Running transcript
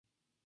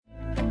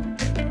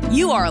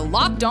You are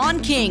Locked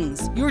On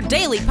Kings, your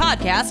daily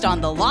podcast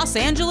on the Los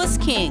Angeles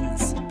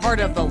Kings.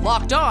 Part of the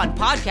Locked On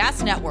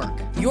Podcast Network,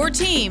 your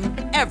team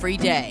every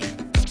day.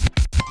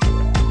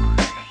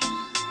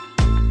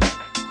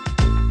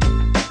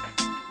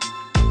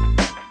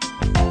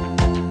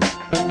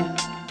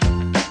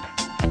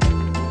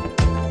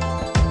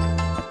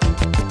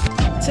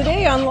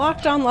 Today on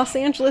Locked On Los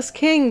Angeles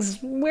Kings,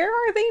 where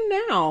are they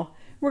now?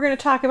 We're going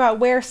to talk about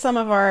where some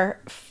of our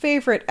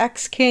favorite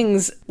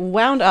ex-Kings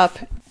wound up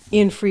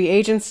in free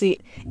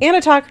agency. And I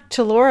talked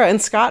to Laura and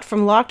Scott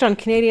from Locked On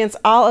Canadiens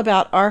all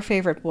about our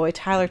favorite boy,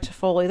 Tyler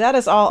Toffoli. That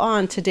is all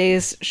on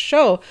today's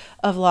show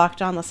of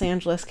Locked On Los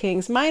Angeles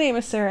Kings. My name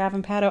is Sarah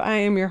Avampato. I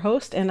am your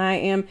host, and I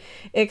am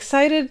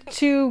excited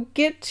to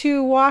get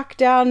to walk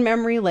down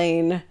memory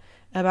lane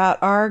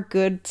about our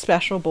good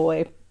special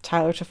boy,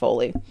 Tyler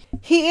Toffoli.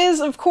 He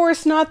is, of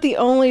course, not the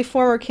only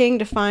former King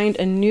to find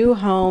a new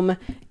home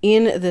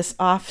in this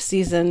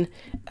off-season.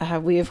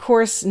 We, of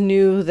course,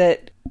 knew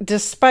that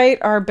despite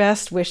our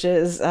best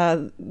wishes,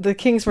 the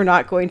Kings were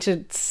not going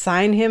to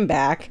sign him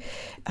back.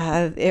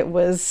 It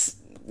was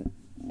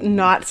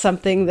not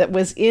something that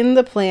was in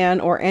the plan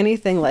or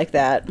anything like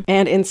that.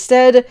 And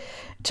instead,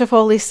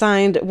 Toffoli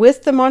signed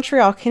with the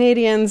Montreal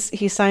Canadiens.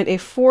 He signed a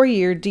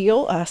 4-year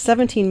deal, a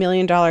 $17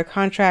 million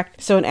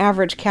contract, so an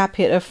average cap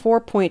hit of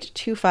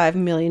 $4.25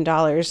 million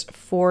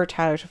for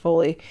Tyler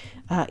Toffoli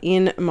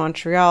in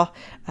Montreal.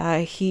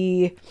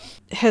 He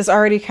has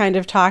already kind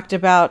of talked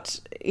about,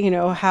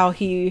 how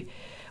he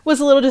was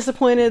a little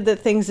disappointed that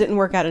things didn't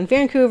work out in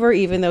Vancouver,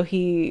 even though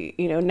he,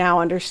 now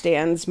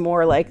understands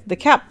more like the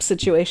cap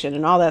situation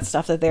and all that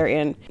stuff that they're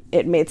in.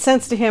 It made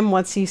sense to him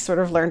once he sort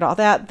of learned all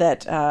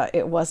that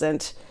it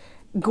wasn't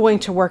going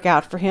to work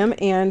out for him.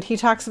 And he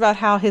talks about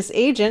how his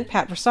agent,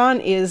 Pat Brisson,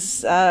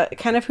 is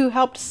kind of who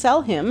helped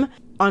sell him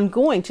on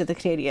going to the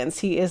Canadiens.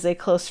 He is a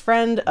close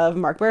friend of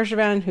Marc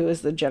Bergevin, who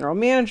is the general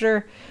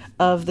manager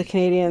of the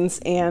Canadiens,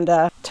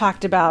 and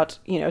talked about,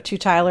 to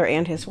Tyler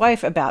and his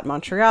wife about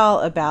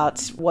Montreal,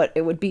 about what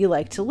it would be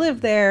like to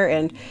live there,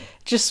 and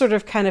just sort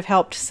of kind of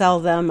helped sell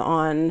them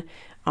on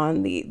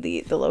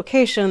the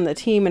location, the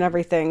team, and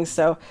everything.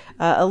 So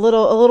a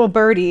little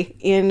birdie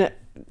in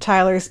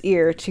Tyler's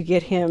ear to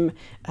get him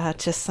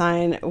to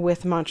sign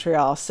with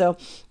Montreal. So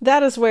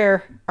that is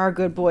where our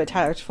good boy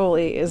Tyler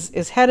Toffoli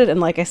is headed. And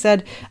like I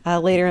said,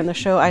 later in the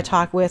show, I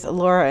talk with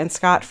Laura and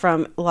Scott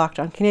from Locked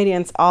On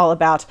Canadiens all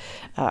about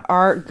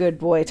our good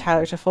boy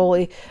Tyler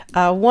Toffoli.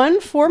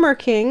 One former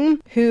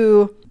King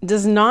who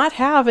does not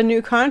have a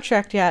new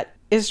contract yet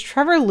is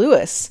Trevor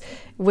Lewis,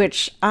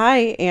 which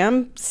I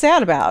am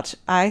sad about.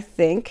 I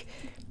think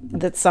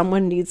that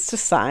someone needs to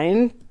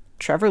sign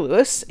Trevor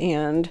Lewis,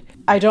 and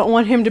I don't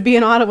want him to be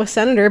an Ottawa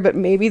Senator, but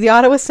maybe the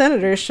Ottawa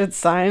Senators should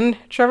sign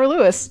Trevor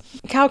Lewis.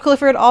 Cal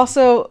Clifford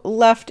also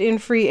left in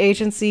free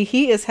agency.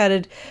 He is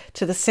headed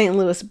to the St.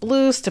 Louis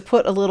Blues to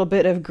put a little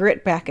bit of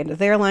grit back into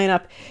their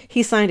lineup.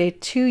 He signed a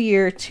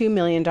 2-year, $2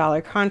 million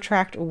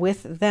contract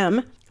with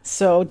them.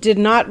 So did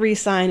not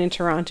re-sign in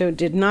Toronto,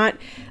 did not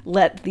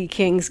let the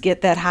Kings get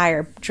that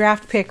higher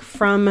draft pick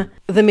from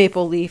the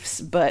Maple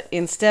Leafs, but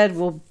instead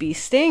will be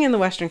staying in the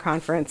Western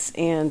Conference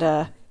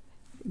and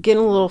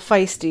getting a little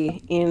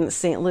feisty in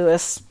St.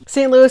 Louis.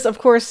 St. Louis, of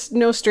course,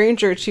 no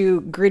stranger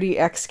to gritty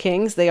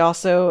ex-Kings. They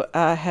also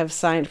have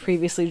signed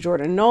previously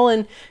Jordan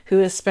Nolan, who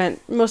has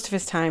spent most of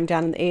his time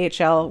down in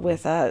the AHL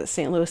with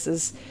St.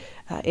 Louis's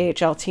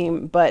AHL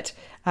team, but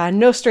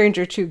no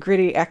stranger to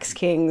gritty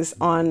ex-Kings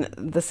on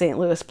the St.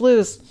 Louis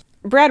Blues.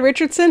 Brad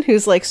Richardson,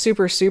 who's like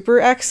super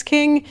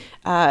ex-King,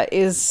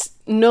 is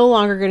no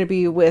longer going to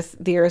be with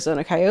the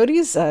Arizona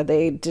Coyotes.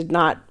 They did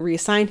not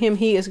re-sign him.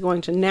 He is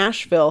going to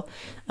Nashville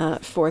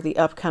for the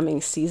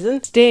upcoming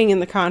season, staying in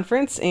the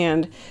conference,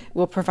 and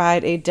will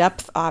provide a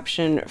depth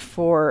option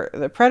for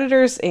the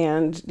Predators.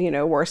 And,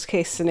 worst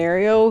case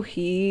scenario,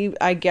 he,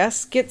 I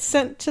guess, gets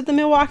sent to the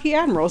Milwaukee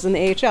Admirals in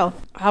the AHL.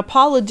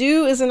 Paul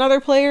LeDoux is another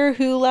player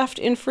who left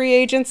in free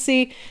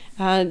agency.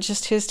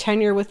 Just his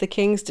tenure with the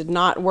Kings did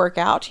not work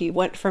out. He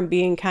went from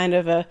being kind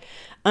of a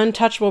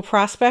untouchable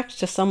prospect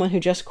to someone who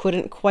just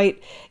couldn't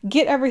quite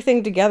get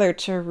everything together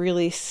to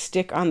really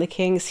stick on the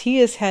Kings.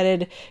 He is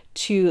headed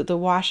to the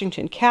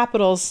Washington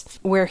Capitals,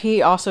 where he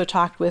also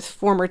talked with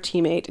former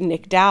teammate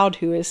Nick Dowd,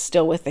 who is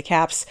still with the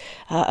Caps,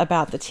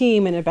 about the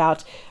team and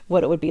about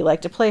what it would be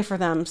like to play for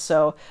them.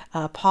 So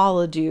Paul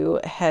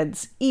LeDoux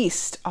heads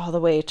east all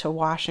the way to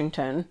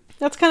Washington.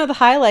 That's kind of the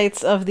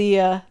highlights of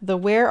the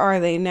Where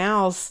Are They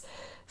Nows.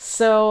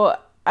 So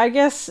I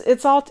guess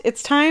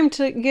it's time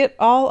to get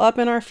all up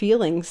in our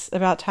feelings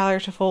about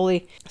Tyler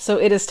Toffoli. So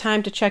it is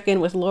time to check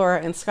in with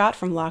Laura and Scott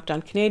from Locked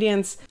On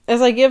Canadiens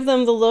as I give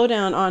them the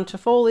lowdown on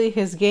Toffoli,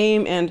 his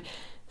game, and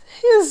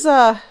his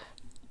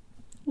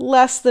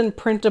less than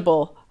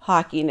printable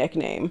hockey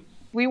nickname.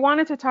 We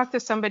wanted to talk to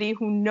somebody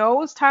who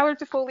knows Tyler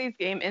Toffoli's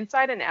game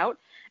inside and out,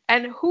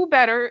 and who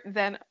better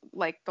than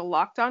the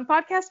Locked On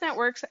Podcast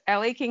Network's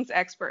LA Kings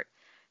expert.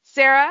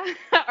 Sarah,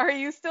 are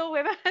you still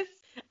with us?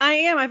 I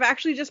am. I've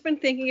actually just been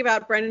thinking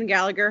about Brendan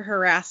Gallagher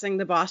harassing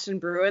the Boston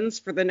Bruins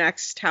for the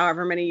next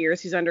however many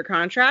years he's under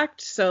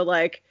contract. So,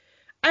 like,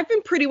 I've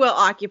been pretty well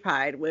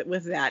occupied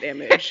with that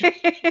image.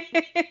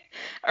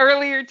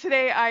 Earlier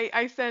today,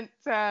 I sent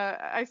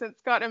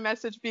Scott a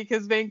message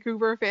because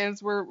Vancouver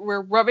fans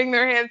were rubbing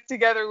their hands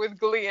together with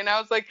glee, and I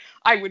was like,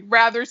 I would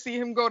rather see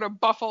him go to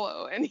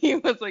Buffalo, and he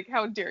was like,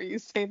 how dare you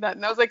say that?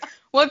 And I was like,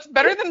 well, it's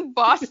better than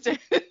Boston.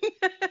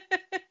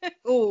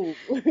 Ooh.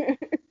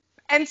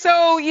 And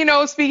so,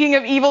 speaking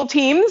of evil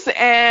teams,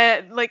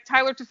 like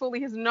Tyler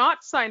Toffoli has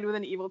not signed with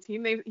an evil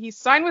team. He's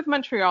signed with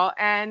Montreal,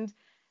 and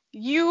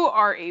you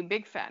are a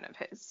big fan of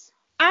his.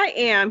 I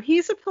am.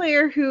 He's a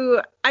player who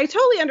I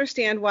totally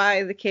understand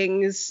why the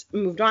Kings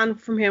moved on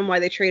from him, why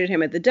they traded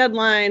him at the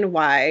deadline,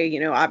 why,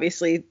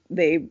 obviously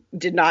they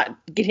did not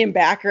get him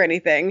back or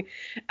anything.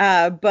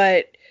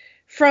 But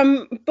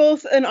from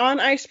both an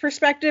on-ice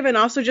perspective and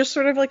also just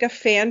sort of like a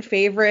fan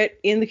favorite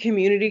in the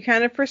community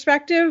kind of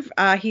perspective,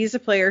 he's a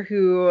player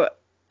who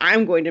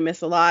I'm going to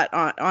miss a lot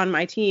on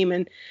my team.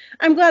 And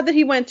I'm glad that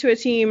he went to a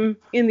team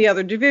in the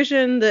other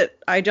division that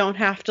I don't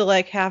have to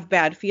like have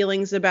bad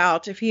feelings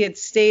about. If he had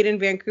stayed in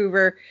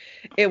Vancouver,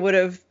 it would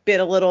have been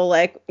a little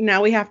like,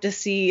 now we have to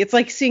see, it's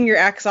like seeing your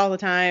ex all the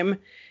time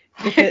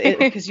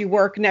because you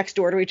work next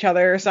door to each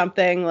other or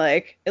something.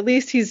 Like, at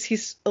least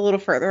he's a little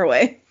further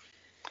away.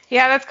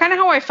 Yeah, that's kind of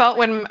how I felt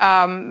when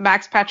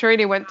Max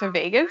Pacioretty went to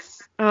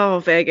Vegas. Oh,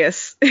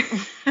 Vegas.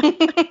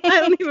 I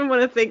don't even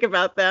want to think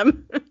about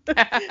them.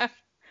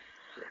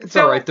 It's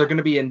all right. They're going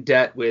to be in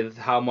debt with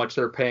how much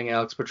they're paying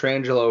Alex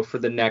Pietrangelo for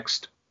the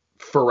next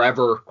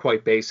forever,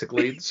 quite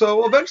basically.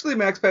 So eventually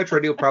Max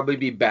Pacioretty will probably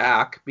be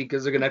back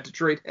because they're going to have to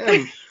trade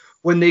him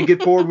when they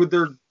get bored with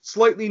their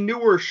slightly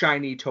newer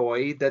shiny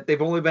toy that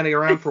they've only been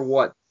around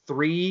for,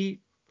 3-4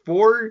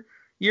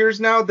 years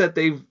now, that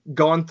they've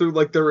gone through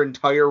like their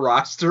entire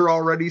roster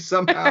already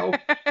somehow.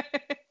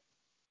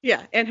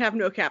 Yeah, and have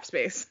no cap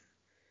space.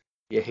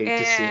 You hate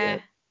to see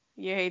it.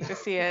 You hate to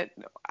see it.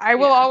 I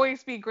will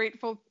always be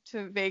grateful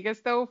to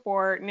Vegas, though,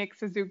 for Nick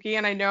Suzuki.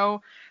 And I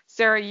know,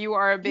 Sarah, you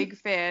are a big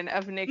fan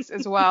of Nick's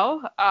as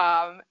well.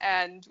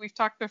 And we've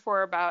talked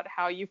before about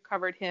how you've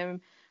covered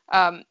him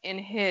in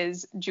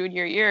his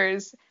junior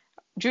years.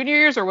 Junior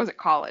years, or was it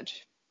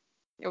college?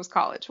 It was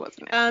college,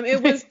 wasn't it?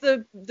 It was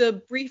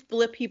the brief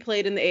blip he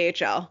played in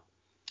the AHL.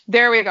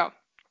 There we go.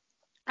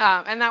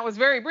 And that was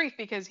very brief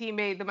because he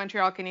made the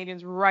Montreal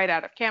Canadiens right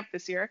out of camp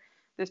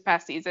this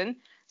past season.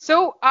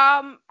 So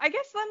I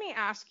guess let me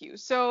ask you.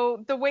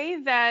 So the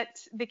way that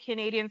the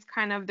Canadiens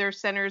kind of their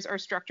centers are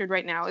structured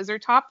right now is their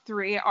top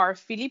three are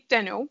Philippe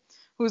Danault,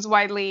 who's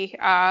widely,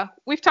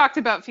 we've talked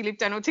about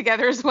Philippe Danault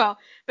together as well,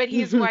 but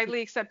he's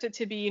widely accepted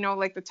to be,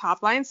 like the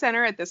top line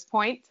center at this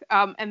point.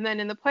 And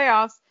then in the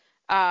playoffs,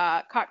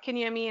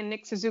 Kotkaniemi and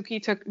Nick Suzuki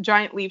took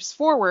giant leaps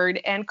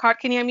forward, and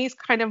Kotkaniemi is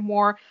kind of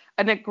more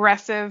an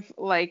aggressive,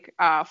 like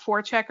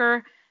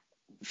forechecker.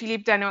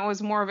 Philippe Danault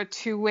is more of a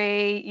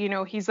two-way,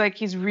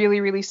 he's really,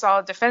 really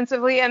solid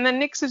defensively. And then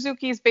Nick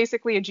Suzuki is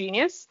basically a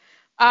genius.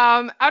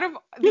 Out of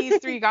these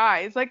three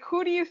guys, like,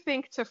 who do you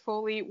think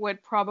Toffoli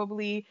would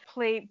probably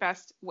play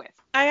best with?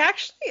 I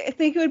actually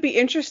think it would be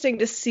interesting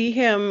to see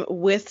him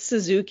with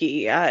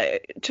Suzuki.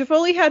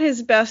 Toffoli had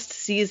his best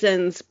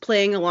seasons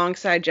playing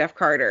alongside Jeff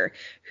Carter,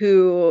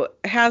 who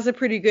has a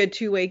pretty good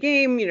two-way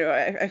game.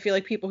 I feel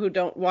like people who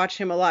don't watch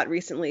him a lot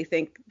recently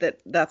think that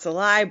that's a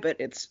lie, but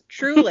it's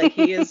true. Like,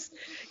 he is,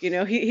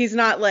 he's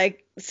not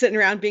like sitting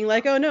around being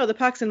like, oh no, the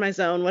puck's in my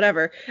zone,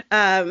 whatever.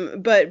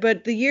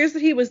 But the years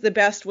that he was the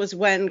best was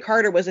when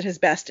Carter was at his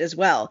best as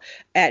well,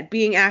 at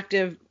being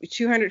active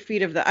 200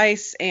 feet of the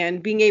ice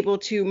and being able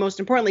to, most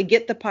importantly,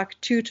 get the puck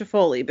to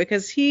Toffoli,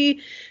 because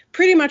he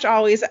pretty much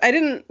always, I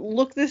didn't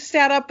look this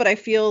stat up, but I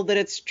feel that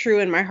it's true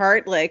in my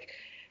heart. Like,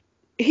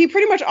 he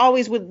pretty much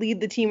always would lead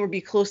the team or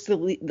be close to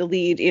the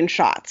lead in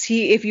shots.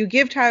 If you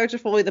give Tyler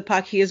Toffoli the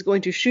puck, he is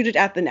going to shoot it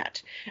at the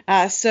net.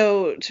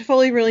 So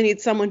Toffoli really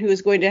needs someone who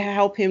is going to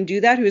help him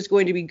do that, who is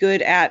going to be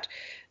good at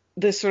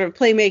the sort of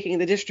playmaking,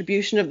 the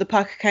distribution of the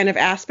puck kind of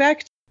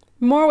aspect.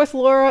 More with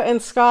Laura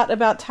and Scott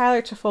about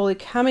Tyler Toffoli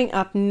coming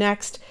up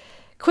next.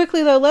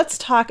 Quickly, though, let's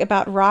talk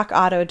about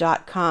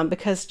rockauto.com,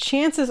 because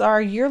chances are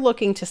you're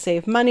looking to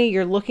save money,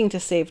 you're looking to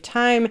save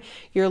time,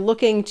 you're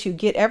looking to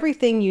get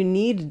everything you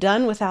need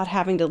done without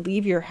having to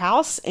leave your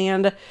house,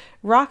 and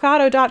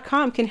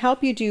rockauto.com can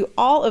help you do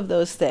all of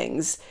those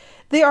things.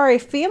 They are a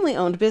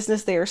family-owned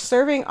business. They are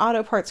serving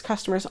auto parts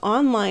customers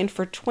online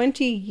for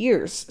 20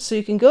 years. So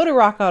you can go to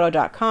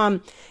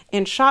rockauto.com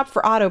and shop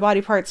for auto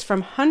body parts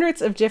from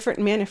hundreds of different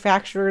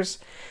manufacturers.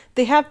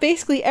 They have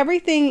basically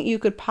everything you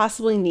could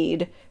possibly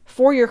need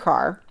for your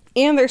car,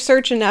 and their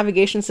search and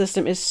navigation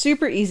system is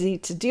super easy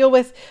to deal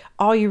with.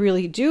 All you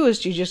really do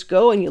is you just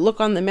go and you look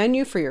on the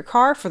menu for your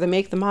car, for the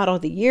make, the model,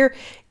 the year,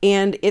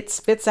 and it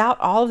spits out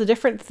all of the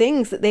different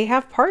things that they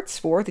have parts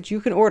for that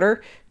you can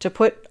order to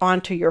put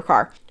onto your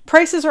car.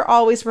 Prices are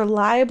always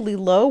reliably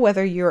low,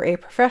 whether you're a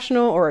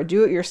professional or a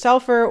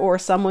do-it-yourselfer or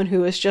someone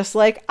who is just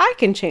like, I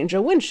can change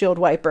a windshield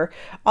wiper.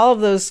 All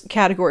of those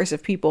categories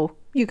of people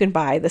you can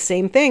buy the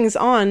same things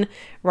on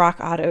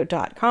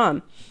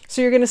rockauto.com.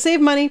 So you're going to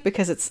save money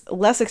because it's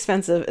less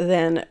expensive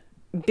than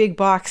big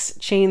box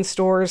chain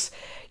stores.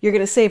 You're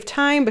going to save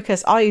time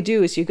because all you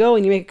do is you go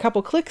and you make a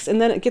couple clicks and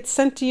then it gets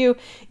sent to you,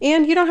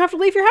 and you don't have to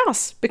leave your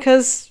house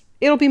because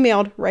it'll be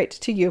mailed right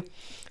to you.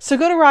 So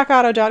go to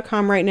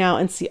rockauto.com right now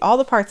and see all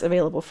the parts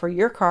available for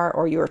your car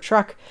or your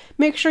truck.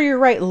 Make sure you're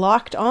right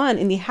locked on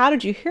in the How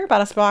Did You Hear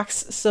About Us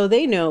box so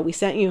they know we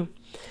sent you.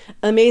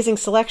 Amazing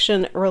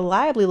selection,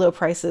 reliably low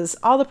prices,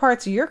 all the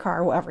parts your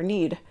car will ever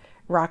need.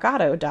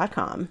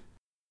 rockauto.com.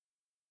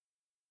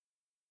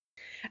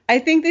 I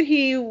think that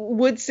he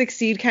would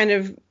succeed kind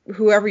of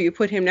whoever you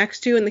put him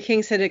next to, and the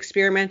Kings had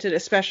experimented,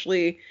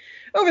 especially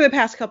over the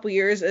past couple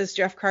years, as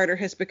Jeff Carter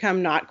has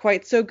become not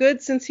quite so good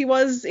since he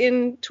was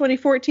in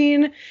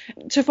 2014.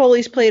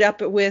 Toffoli's played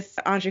up with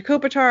Anze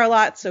Kopitar a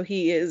lot, so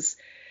he is,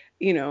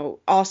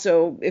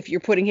 also if you're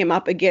putting him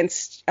up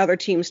against other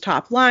teams'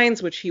 top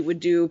lines, which he would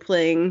do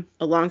playing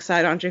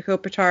alongside Anze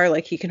Kopitar,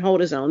 like he can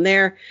hold his own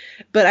there.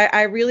 But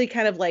I really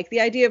kind of like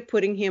the idea of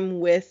putting him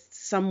with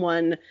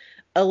someone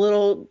a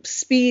little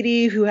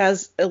speedy, who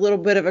has a little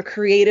bit of a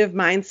creative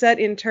mindset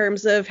in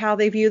terms of how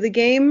they view the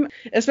game,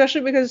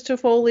 especially because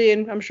Toffoli,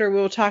 and I'm sure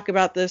we'll talk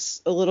about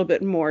this a little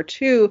bit more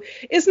too,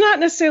 is not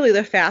necessarily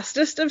the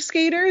fastest of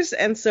skaters.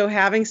 And so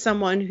having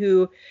someone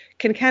who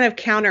can kind of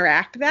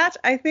counteract that,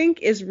 I think,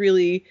 is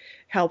really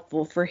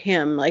helpful for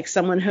him. Like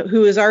someone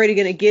who is already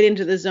going to get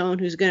into the zone,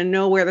 who's going to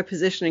know where the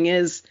positioning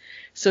is,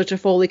 so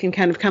Toffoli can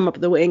kind of come up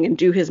the wing and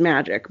do his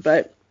magic.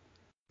 But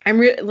I'm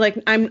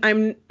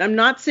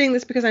not saying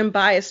this because I'm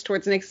biased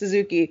towards Nick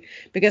Suzuki,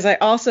 because I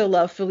also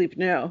love Philippe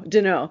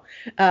Danault.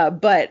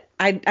 But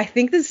I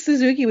think that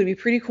Suzuki would be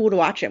pretty cool to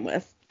watch him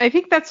with. I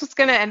think that's what's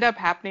going to end up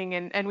happening.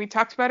 And we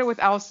talked about it with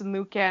Alison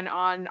Lukan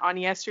on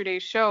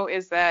yesterday's show,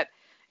 is that,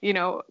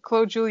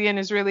 Claude Julien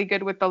is really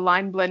good with the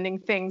line blending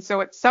thing. So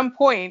at some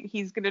point,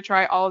 he's going to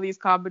try all these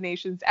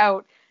combinations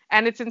out.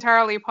 And it's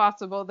entirely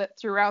possible that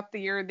throughout the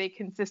year they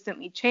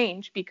consistently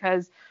change,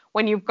 because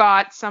when you've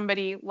got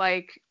somebody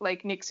like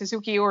Nick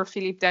Suzuki or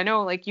Philippe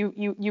Danault, like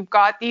you've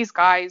got these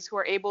guys who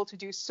are able to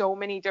do so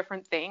many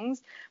different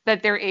things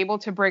that they're able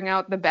to bring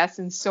out the best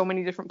in so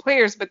many different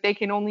players, but they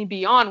can only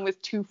be on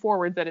with two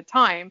forwards at a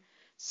time.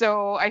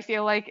 So I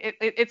feel like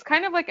it's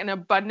kind of like an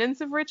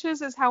abundance of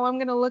riches is how I'm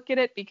going to look at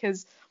it,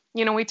 because,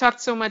 we talked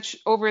so much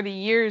over the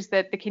years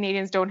that the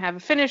Canadiens don't have a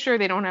finisher,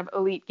 they don't have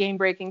elite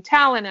game-breaking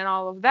talent and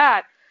all of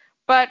that.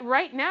 But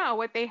right now,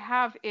 what they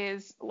have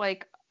is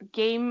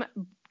playmaking,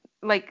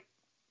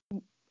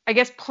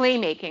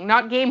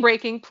 not game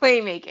breaking,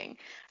 playmaking.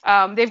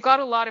 They've got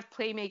a lot of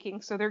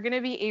playmaking, so they're going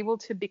to be able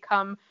to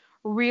become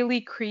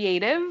really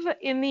creative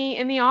in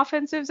the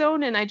offensive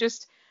zone. And I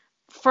just,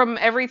 from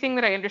everything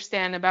that I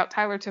understand about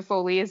Tyler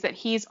Toffoli, is that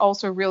he's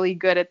also really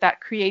good at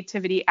that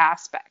creativity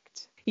aspect.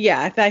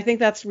 Yeah, I think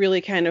that's really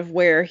kind of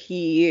where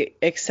he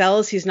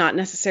excels. He's not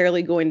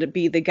necessarily going to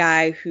be the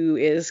guy who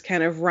is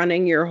kind of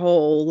running your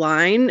whole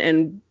line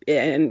and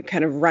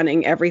kind of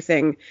running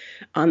everything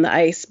on the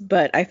ice.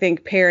 But I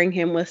think pairing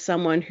him with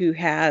someone who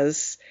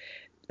has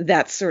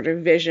that sort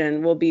of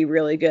vision will be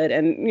really good.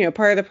 And,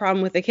 part of the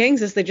problem with the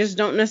Kings is they just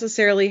don't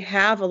necessarily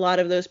have a lot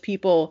of those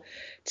people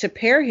to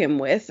pair him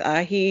with.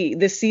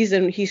 This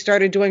season, he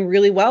started doing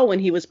really well when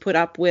he was put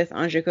up with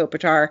Anze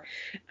Kopitar,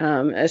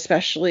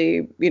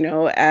 especially,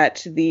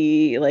 at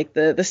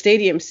the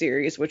Stadium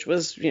Series, which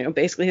was,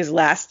 basically his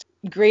last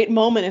great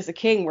moment as a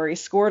King, where he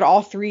scored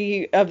all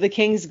three of the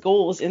Kings'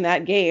 goals in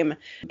that game.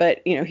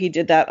 But, he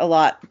did that a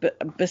lot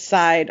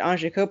beside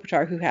Anze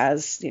Kopitar, who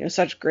has,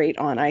 such great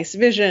on-ice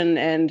vision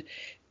and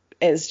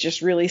is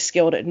just really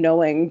skilled at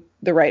knowing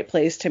the right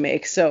plays to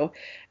make. So,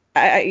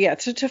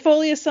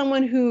 Toffoli is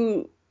someone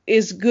who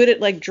is good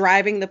at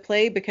driving the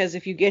play, because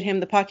if you get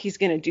him the puck, he's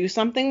going to do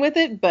something with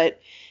it.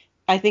 But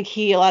I think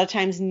he a lot of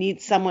times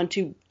needs someone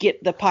to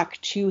get the puck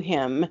to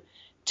him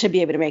to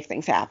be able to make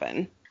things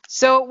happen.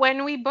 So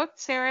when we booked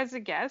Sarah as a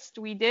guest,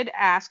 we did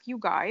ask you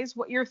guys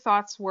what your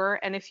thoughts were,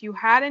 and if you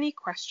had any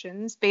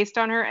questions based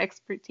on her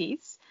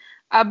expertise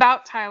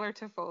about Tyler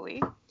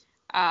Toffoli.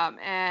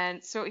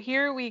 And so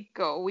here we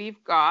go.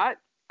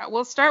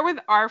 We'll start with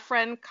our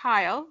friend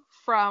Kyle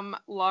from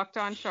Locked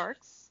On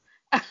Sharks,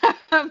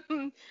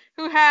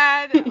 who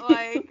had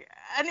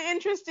an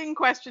interesting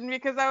question,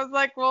 because I was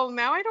like, well,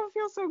 now I don't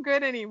feel so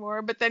good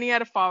anymore. But then he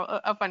had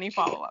a funny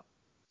follow-up.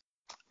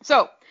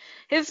 So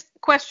his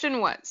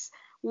question was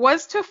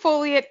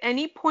Toffoli at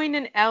any point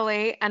in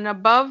LA an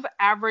above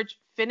average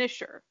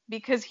finisher?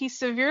 Because he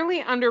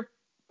severely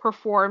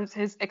underperforms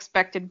his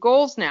expected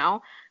goals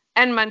now,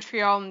 and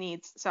Montreal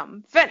needs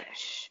some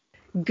finish.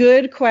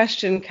 Good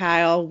question,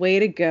 Kyle. Way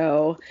to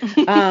go.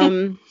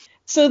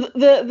 So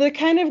the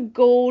kind of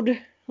gold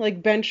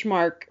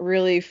benchmark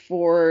really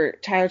for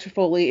Tyler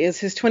Toffoli is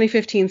his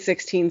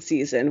 2015-16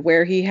 season,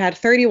 where he had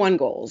 31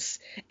 goals,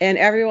 and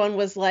everyone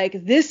was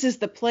like, this is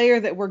the player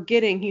that we're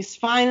getting. He's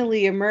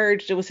finally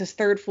emerged. It was his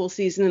third full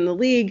season in the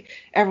league.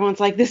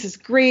 Everyone's like, this is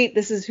great.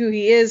 This is who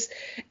he is.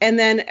 And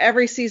then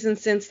every season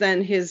since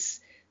then, his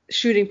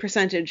shooting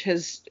percentage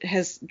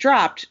has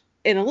dropped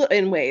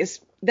in ways.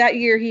 That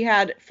year he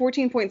had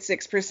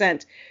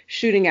 14.6%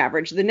 shooting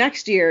average. The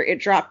next year it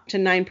dropped to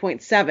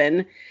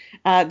 9.7.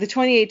 The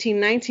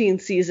 2018-19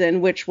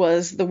 season, which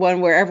was the one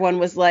where everyone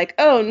was like,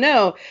 oh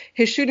no,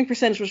 his shooting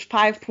percentage was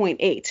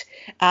 5.8.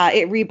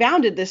 It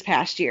rebounded this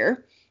past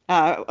year,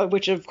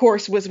 which of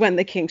course was when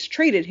the Kings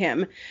traded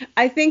him.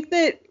 I think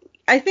that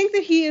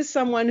he is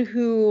someone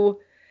who,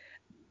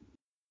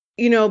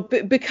 you know,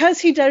 because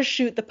he does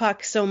shoot the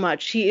puck so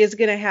much, he is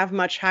going to have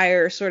much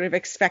higher sort of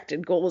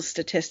expected goals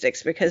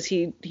statistics because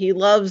he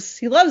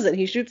loves it.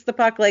 He shoots the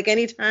puck like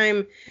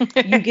anytime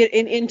you get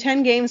in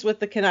 10 games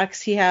with the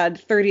Canucks, he had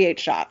 38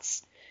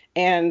 shots.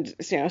 And,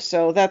 you know,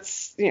 so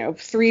that's, you know,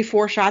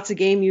 3-4 shots a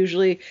game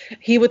usually.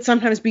 He would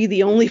sometimes be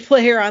the only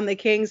player on the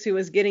Kings who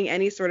was getting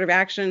any sort of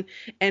action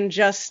and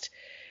just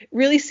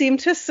really seemed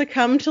to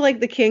succumb to like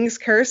the Kings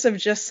curse of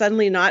just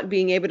suddenly not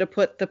being able to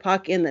put the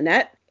puck in the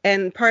net.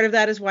 And part of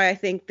that is why I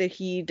think that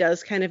he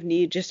does kind of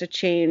need just a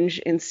change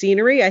in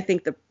scenery. I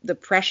think the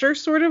pressure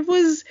sort of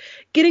was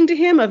getting to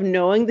him of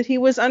knowing that he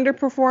was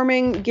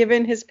underperforming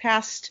given his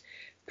past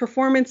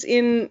performance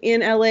in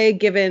LA,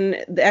 given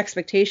the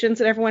expectations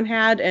that everyone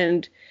had.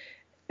 And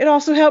it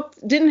also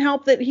didn't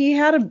help that he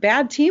had a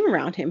bad team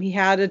around him. He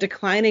had a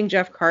declining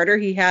Jeff Carter.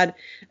 He had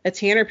a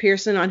Tanner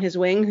Pearson on his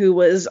wing who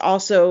was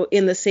also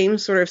in the same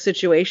sort of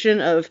situation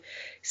of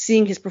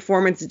seeing his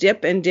performance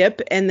dip. And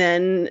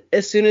then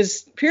as soon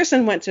as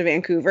Pearson went to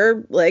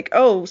Vancouver, like,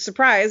 oh,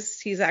 surprise,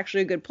 he's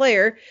actually a good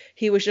player.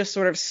 He was just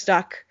sort of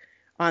stuck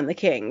on the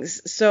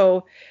Kings.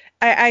 So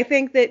I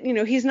think that, you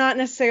know, he's not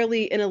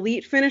necessarily an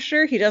elite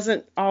finisher. He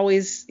doesn't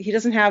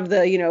have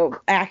the, you know,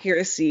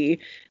 accuracy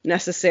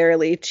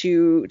necessarily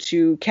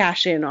to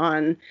cash in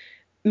on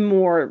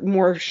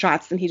more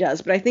shots than he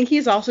does. But I think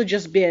he's also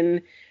just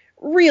been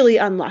really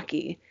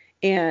unlucky.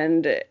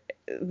 And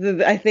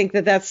I think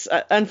that's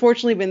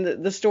unfortunately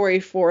been the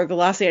story for the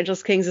Los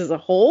Angeles Kings as a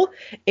whole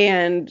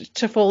and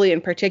Toffoli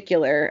in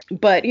particular.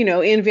 But, you know,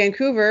 in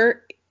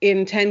Vancouver,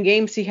 in 10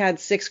 games, he had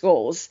 6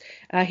 goals.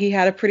 He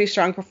had a pretty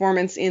strong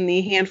performance in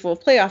the handful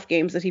of playoff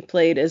games that he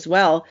played as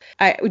well.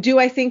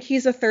 I think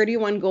he's a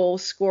 31-goal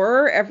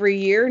scorer every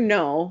year?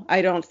 No,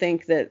 I don't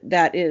think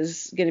that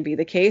is going to be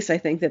the case. I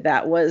think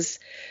that was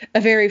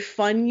a very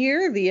fun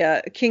year.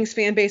 The Kings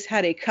fan base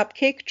had a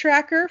cupcake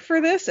tracker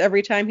for this.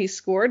 Every time he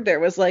scored, there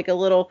was like a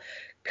little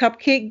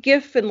cupcake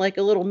gif and like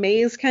a little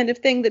maze kind of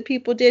thing that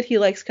people did. He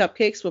likes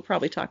cupcakes. We'll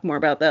probably talk more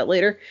about that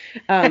later.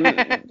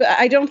 But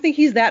I don't think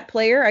he's that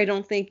player. I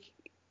don't think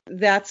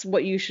that's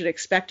what you should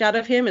expect out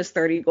of him is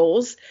 30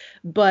 goals.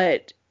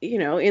 But, you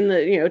know, in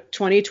the, you know,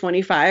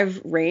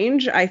 20-25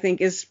 range, I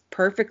think is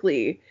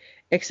perfectly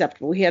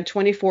acceptable. He had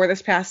 24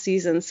 this past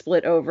season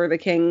split over the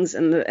Kings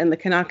and the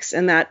Canucks,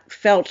 and that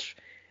felt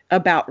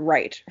about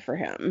right for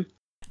him.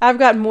 I've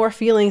got more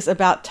feelings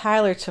about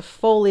Tyler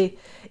Toffoli.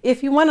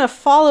 If you want to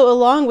follow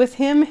along with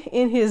him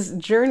in his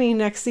journey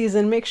next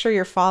season, make sure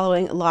you're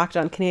following Locked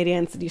On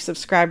Canadiens. You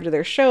subscribe to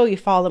their show, you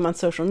follow them on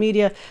social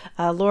media.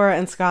 Laura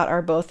and Scott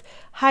are both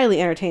highly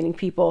entertaining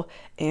people,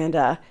 and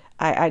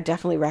I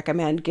definitely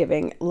recommend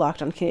giving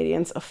Locked On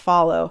Canadiens a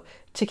follow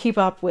to keep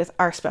up with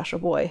our special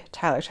boy,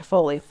 Tyler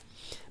Toffoli.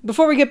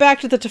 Before we get back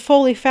to the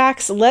Toffoli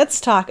facts,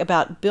 let's talk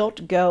about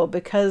Built Go,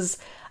 because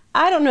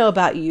I don't know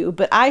about you,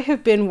 but I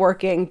have been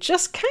working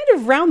just kind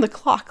of round the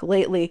clock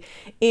lately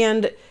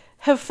and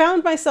have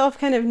found myself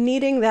kind of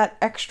needing that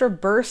extra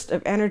burst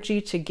of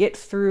energy to get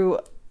through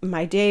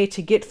my day,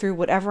 to get through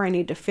whatever I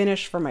need to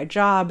finish for my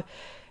job,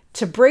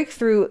 to break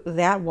through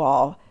that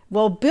wall.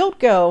 Well, Built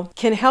Go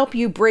can help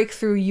you break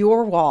through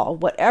your wall.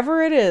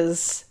 Whatever it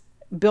is,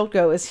 Built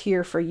Go is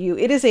here for you.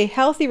 It is a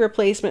healthy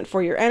replacement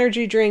for your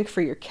energy drink,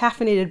 for your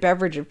caffeinated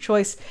beverage of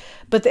choice,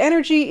 but the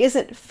energy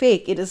isn't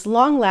fake. It is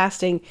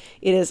long-lasting,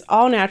 it is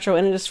all natural,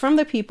 and it is from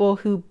the people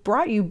who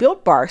brought you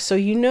Built Bar, so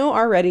you know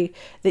already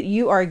that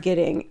you are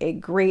getting a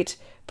great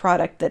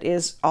product that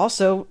is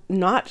also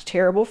not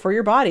terrible for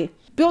your body.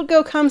 Built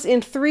Go comes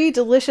in 3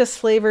 delicious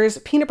flavors: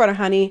 peanut butter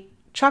honey,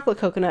 chocolate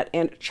coconut,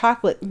 and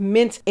chocolate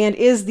mint, and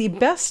is the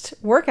best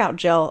workout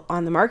gel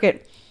on the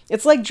market.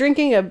 It's like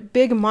drinking a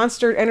big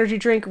Monster energy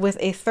drink with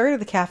a third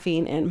of the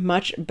caffeine and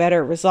much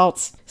better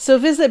results. So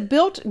visit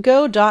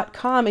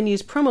BuiltGo.com and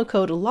use promo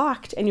code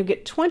LOCKED and you'll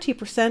get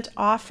 20%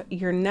 off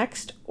your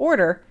next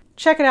order.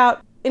 Check it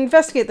out,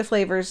 investigate the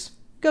flavors,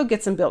 go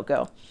get some Built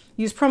Go.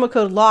 Use promo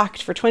code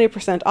LOCKED for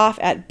 20% off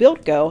at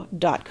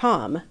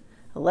BuiltGo.com.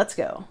 Let's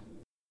go.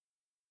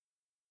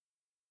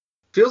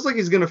 Feels like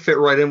he's going to fit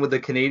right in with the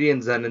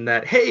Canadiens then in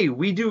that, hey,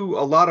 we do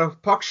a lot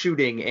of puck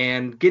shooting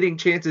and getting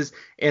chances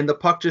and the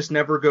puck just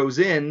never goes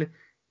in.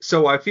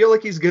 So I feel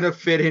like he's going to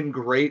fit in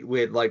great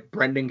with like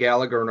Brendan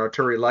Gallagher and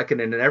Arturi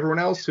Lehkonen and everyone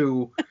else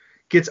who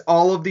gets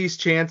all of these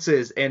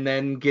chances and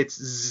then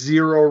gets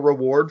zero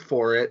reward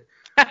for it.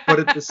 But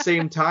at the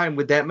same time,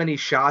 with that many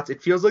shots,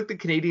 it feels like the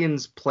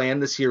Canadiens' plan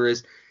this year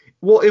is,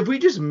 well, if we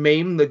just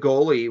maim the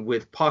goalie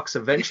with pucks,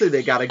 eventually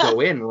they got to go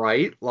in,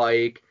 right?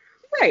 Like,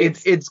 right.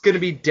 It's going to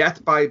be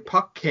death by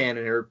puck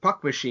cannon or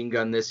puck machine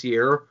gun this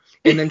year,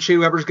 and then Shea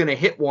Weber's going to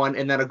hit one,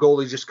 and then a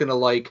goalie's just going to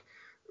like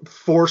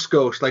Force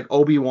Ghost, like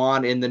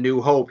Obi-Wan in The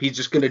New Hope. He's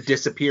just going to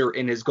disappear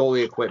in his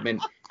goalie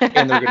equipment,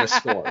 and they're going to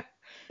score.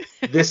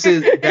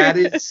 That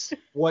is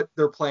what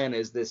their plan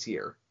is this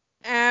year.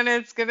 And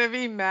it's going to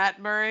be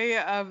Matt Murray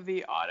of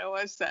the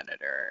Ottawa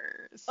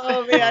Senators.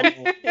 Oh,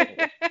 man.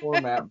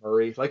 Poor Matt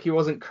Murray. Like he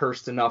wasn't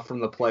cursed enough from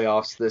the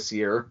playoffs this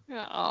year.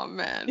 Oh,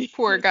 man.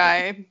 Poor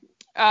guy.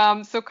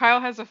 So Kyle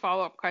has a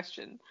follow-up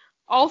question.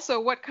 Also,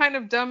 what kind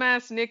of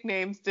dumbass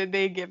nicknames did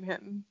they give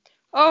him?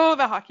 Oh,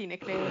 the hockey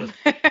nickname.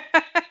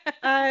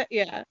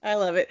 Yeah, I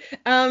love it.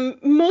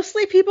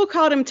 Mostly people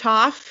called him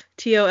Toff,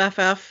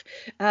 Toff.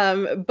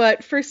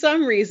 But for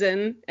some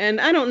reason,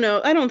 and I don't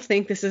know, I don't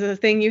think this is a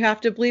thing you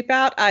have to bleep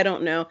out. I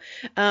don't know.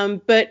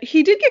 But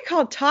he did get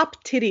called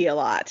Top Titty a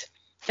lot.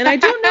 And I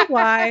don't know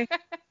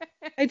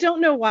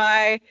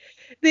why.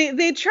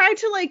 They tried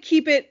to like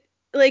keep it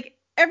like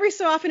every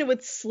so often it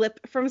would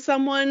slip from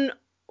someone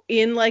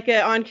in like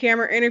a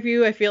on-camera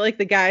interview. I feel like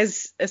the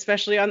guys,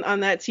 especially on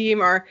that team,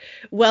 are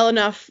well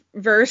enough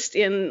versed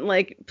in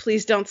like,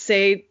 please don't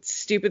say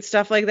stupid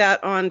stuff like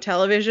that on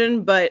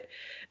television, but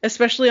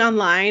especially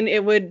online,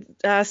 it would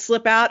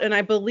slip out. And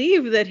I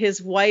believe that his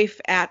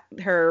wife at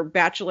her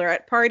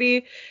bachelorette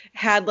party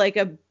had like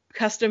a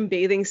custom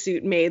bathing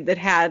suit made that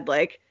had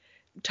like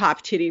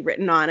Top Titty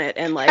written on it,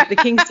 and like the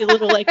Kings did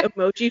little like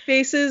emoji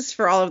faces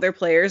for all of their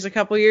players a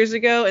couple years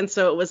ago, and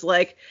so it was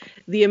like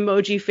the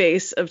emoji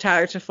face of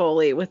Tyler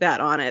Toffoli with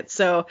that on it.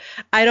 So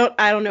I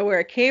don't know where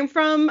it came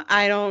from.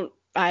 I don't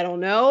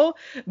know,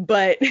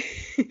 but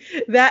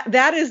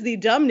that is the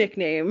dumb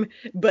nickname.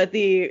 But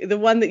the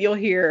one that you'll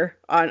hear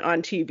on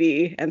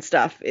TV and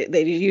stuff,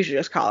 they usually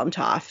just call him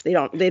Toff. They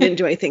didn't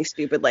do anything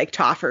stupid like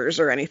Toffers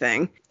or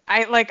anything.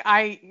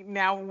 I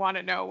now want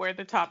to know where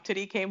the Top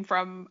Titty came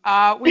from.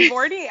 We've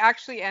already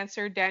actually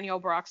answered Daniel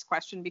Brock's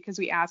question because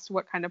we asked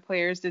what kind of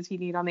players does he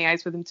need on the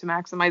ice with him to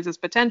maximize his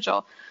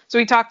potential. So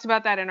we talked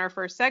about that in our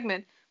first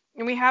segment.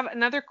 And we have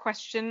another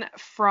question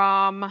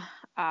from,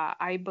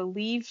 I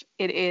believe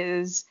it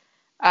is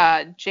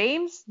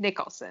James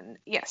Nicholson.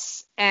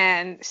 Yes.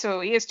 And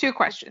so he has two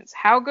questions.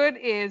 How good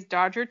is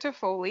Dodger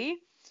Toffoli?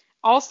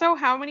 Also,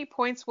 how many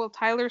points will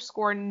Tyler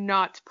score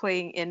not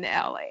playing in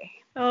LA?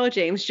 Oh,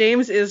 James.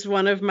 James is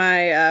one of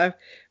my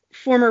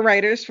former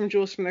writers from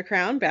Jewels from the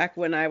Crown back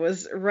when I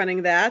was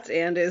running that,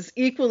 and is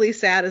equally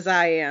sad as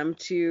I am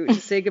to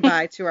say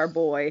goodbye to our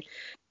boy.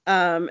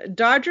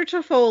 Dodger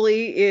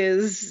Toffoli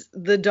is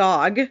the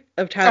dog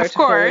of Tyler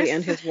Toffoli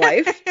and his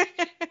wife.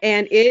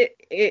 And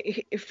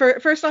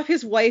first off,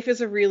 his wife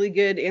is a really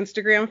good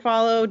Instagram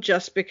follow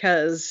just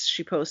because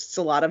she posts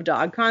a lot of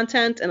dog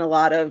content and a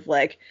lot of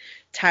like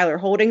Tyler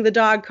holding the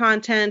dog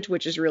content,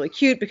 which is really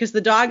cute because the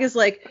dog is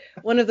like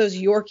one of those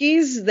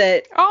Yorkies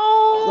that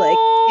like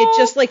it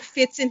just like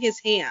fits in his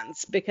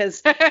hands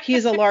because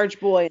he's a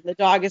large boy and the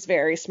dog is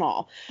very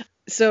small.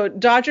 So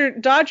Dodger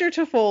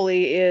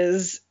Toffoli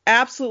is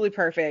absolutely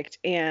perfect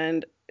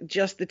and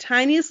just the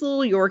tiniest little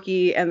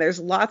Yorkie, and there's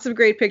lots of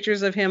great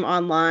pictures of him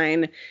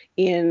online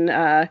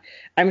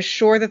I'm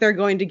sure that they're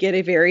going to get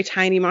a very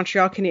tiny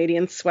Montreal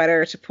Canadiens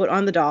sweater to put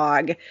on the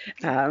dog.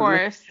 Of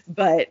course.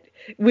 But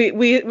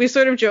we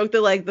sort of joke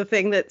that like the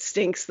thing that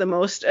stinks the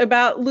most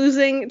about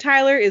losing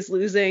Tyler is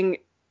losing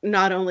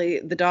not only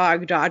the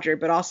dog Dodger,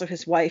 but also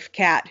his wife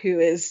Kat, who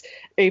is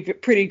a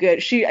pretty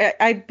good.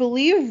 I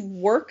believe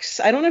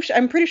works. I don't know if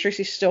I'm pretty sure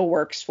she still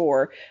works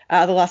for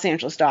the Los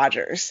Angeles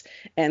Dodgers,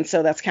 and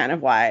so that's kind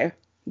of why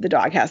the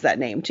dog has that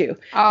name too.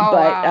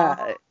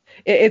 Wow.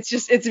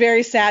 It's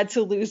very sad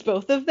to lose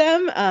both of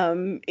them.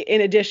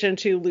 In addition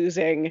to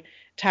losing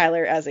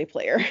Tyler as a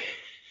player.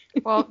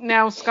 Well,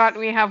 now, Scott,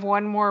 we have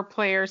one more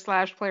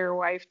player/player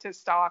wife to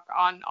stalk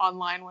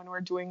online when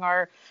we're doing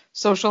our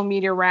social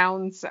media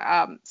rounds.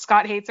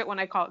 Scott hates it when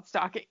I call it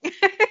stalking.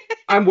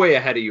 I'm way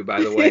ahead of you,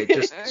 by the way,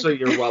 just so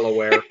you're well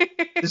aware.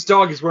 This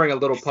dog is wearing a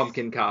little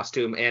pumpkin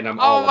costume, and I'm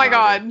all Oh my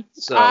God. It.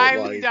 So,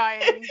 I'm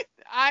dying.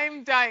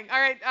 I'm dying. All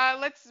right,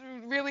 let's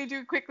really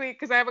do quickly,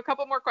 because I have a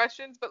couple more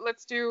questions, but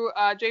let's do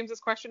James's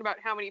question about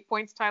how many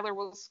points Tyler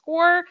will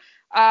score.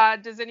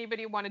 Does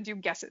anybody want to do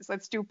guesses?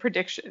 Let's do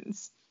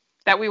predictions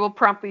that we will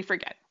promptly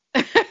forget.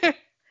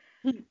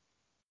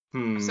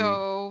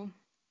 So,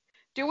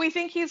 do we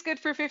think he's good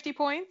for 50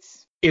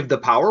 points? If the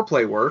power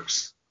play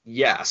works,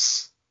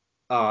 yes.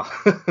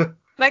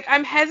 Like,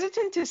 I'm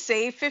hesitant to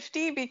say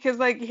 50 because,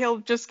 like, he'll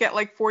just get,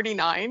 like,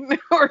 49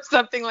 or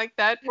something like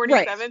that,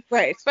 47.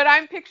 Right. But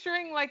I'm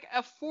picturing, like,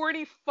 a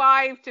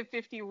 45 to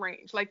 50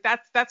 range. Like,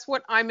 that's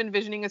what I'm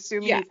envisioning,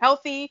 assuming he's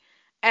healthy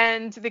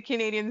and the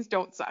Canadiens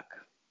don't suck.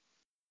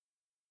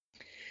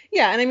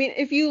 Yeah, and I mean,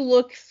 if you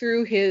look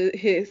through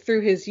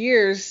his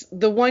years,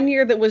 the one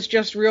year that was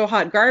just real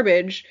hot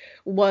garbage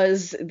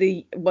was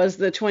the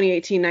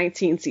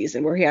 2018-19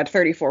 season where he had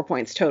 34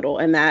 points total,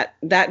 and that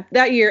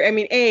year, I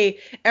mean,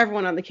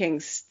 everyone on the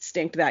Kings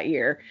stinked that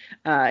year,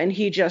 and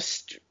he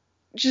just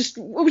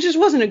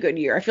wasn't a good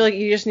year. I feel like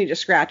you just need to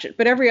scratch it.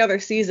 But every other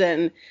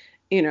season,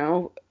 you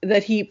know,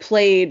 that he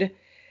played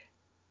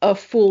a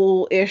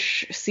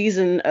full-ish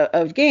season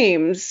of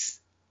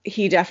games,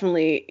 he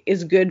definitely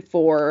is good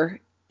for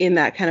in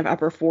that kind of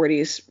upper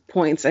 40s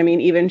points. I mean,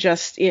 even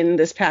just in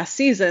this past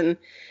season,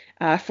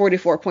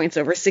 44 points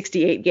over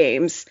 68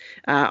 games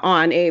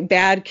on a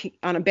bad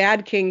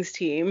Kings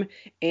team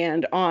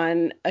and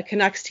on a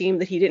Canucks team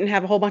that he didn't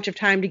have a whole bunch of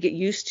time to get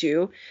used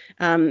to.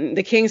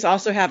 The Kings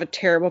also have a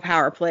terrible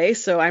power play,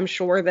 so I'm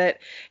sure that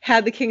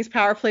had the Kings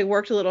power play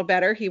worked a little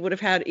better, he would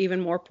have had even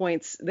more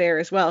points there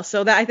as well.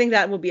 So I think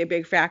that will be a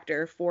big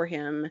factor for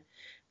him.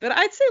 But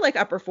I'd say like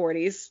upper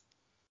 40s.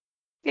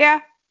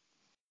 Yeah,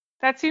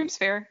 that seems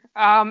fair.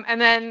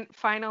 And then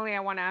finally,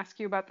 I want to ask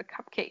you about the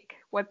cupcake.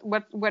 What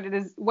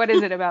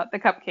is it about the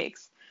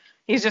cupcakes?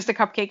 He's just a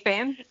cupcake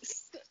fan?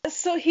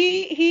 So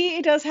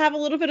he does have a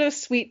little bit of a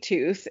sweet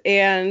tooth,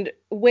 and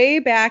way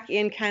back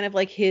in kind of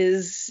like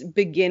his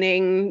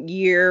beginning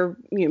year,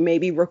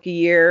 maybe rookie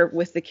year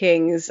with the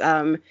Kings,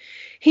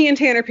 he and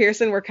Tanner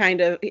Pearson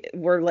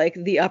were like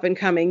the up and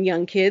coming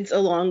young kids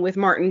along with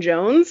Martin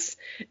Jones.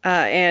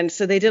 And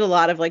so they did a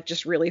lot of like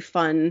just really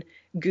fun,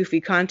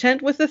 goofy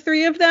content with the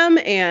three of them.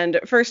 And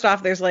first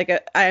off, there's like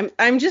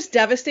I'm just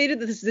devastated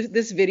that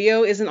this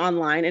video isn't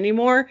online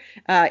anymore.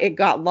 It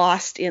got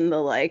lost in the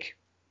like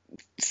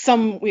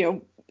some,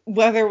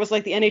 whether it was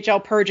like the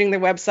NHL purging their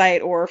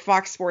website or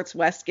Fox Sports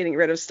West getting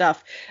rid of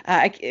stuff.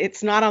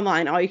 It's not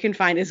online. All you can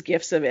find is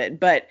GIFs of it.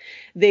 But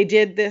they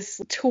did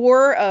this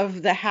tour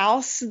of the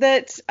house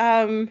that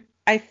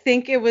I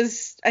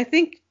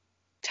think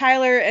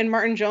Tyler and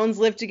Martin Jones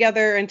lived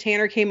together, and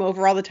Tanner came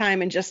over all the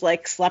time and just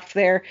like slept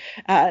there.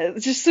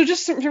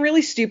 Just some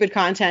really stupid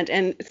content.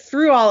 And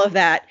through all of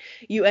that,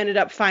 you ended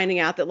up finding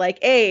out that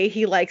like,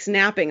 he likes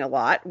napping a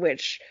lot,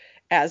 which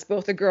as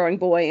both a growing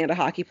boy and a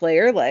hockey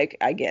player, like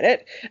I get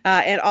it,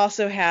 and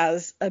also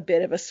has a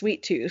bit of a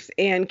sweet tooth.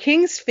 And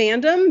Kings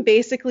fandom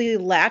basically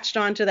latched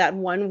onto that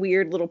one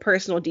weird little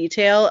personal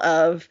detail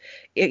of,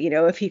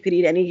 if he could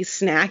eat any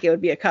snack, it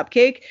would be a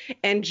cupcake,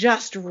 and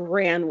just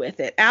ran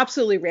with it,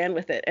 absolutely ran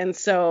with it. And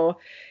so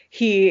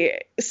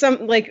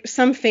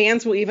some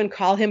fans will even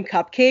call him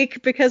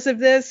Cupcake because of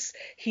this.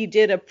 He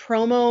did a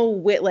promo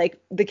with like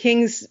the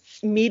Kings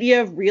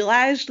media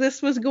realized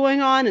this was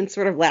going on and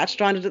sort of latched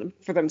onto it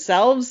for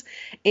themselves.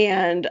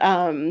 And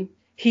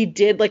he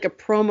did like a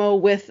promo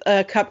with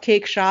a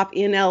cupcake shop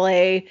in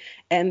LA,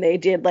 and they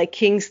did like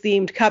Kings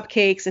themed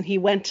cupcakes, and he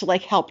went to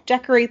like help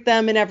decorate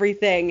them and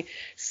everything.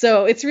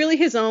 So it's really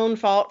his own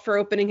fault for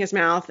opening his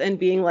mouth and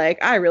being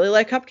like, I really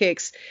like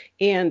cupcakes.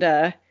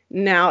 And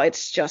now it's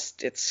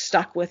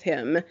stuck with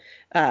him.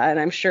 And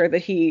I'm sure that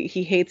he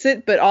hates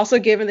it, but also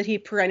given that he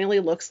perennially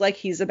looks like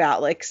he's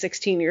about like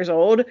 16 years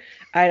old,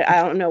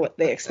 I don't know what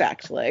they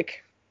expect.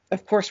 Like,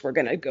 of course we're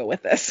going to go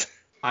with this.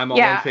 I'm all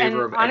in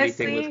favor of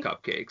honestly, anything with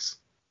cupcakes.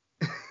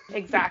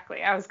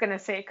 Exactly. I was going to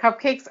say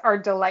cupcakes are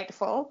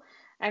delightful.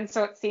 And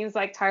so it seems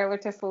like Tyler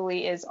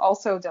Toffoli is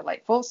also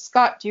delightful.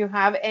 Scott, do you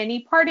have any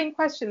parting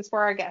questions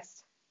for our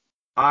guest?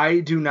 I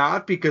do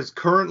not, because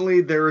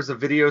currently there is a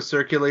video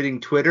circulating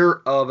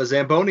Twitter of a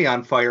Zamboni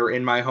on fire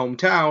in my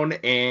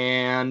hometown,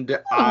 and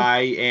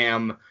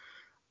I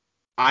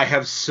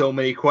have so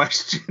many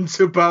questions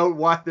about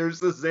why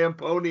there's a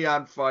Zamboni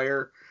on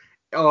fire.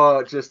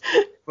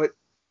 But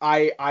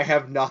I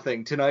have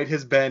nothing. Tonight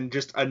has been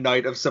just a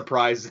night of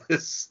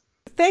surprises.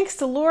 Thanks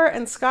to Laura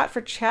and Scott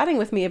for chatting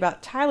with me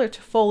about Tyler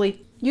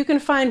Toffoli. You can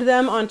find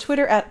them on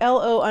Twitter at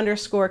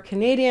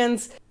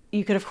 @LO_Canadians.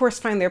 You can, of course,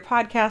 find their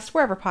podcast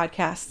wherever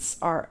podcasts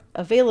are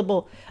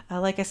available.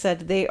 Like I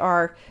said, they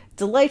are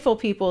delightful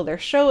people. Their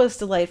show is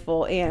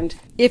delightful. And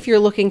if you're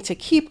looking to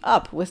keep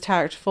up with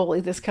Tyler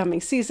Toffoli this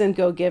coming season,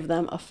 go give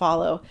them a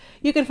follow.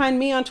 You can find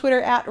me on Twitter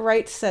at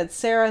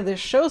RightSaidSarah. This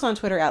show's on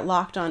Twitter at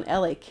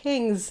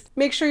LockedOnLAKings.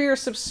 Make sure you're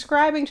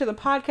subscribing to the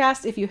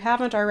podcast if you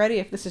haven't already.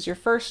 If this is your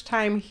first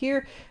time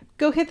here,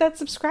 go hit that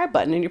subscribe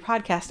button in your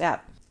podcast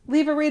app.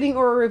 Leave a rating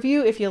or a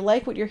review if you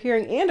like what you're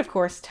hearing, and of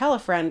course, tell a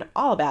friend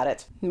all about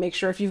it. Make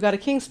sure if you've got a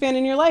Kings fan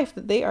in your life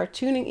that they are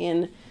tuning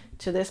in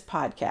to this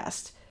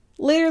podcast.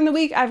 Later in the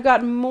week, I've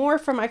got more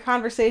from my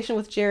conversation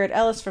with Jared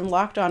Ellis from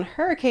Locked On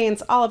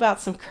Hurricanes, all about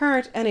some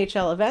current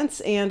NHL events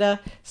and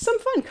some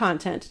fun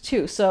content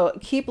too, so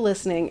keep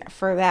listening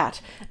for that.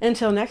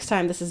 Until next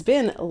time, this has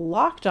been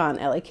Locked On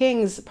LA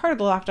Kings, part of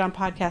the Locked On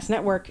Podcast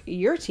Network,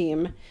 your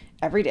team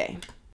every day.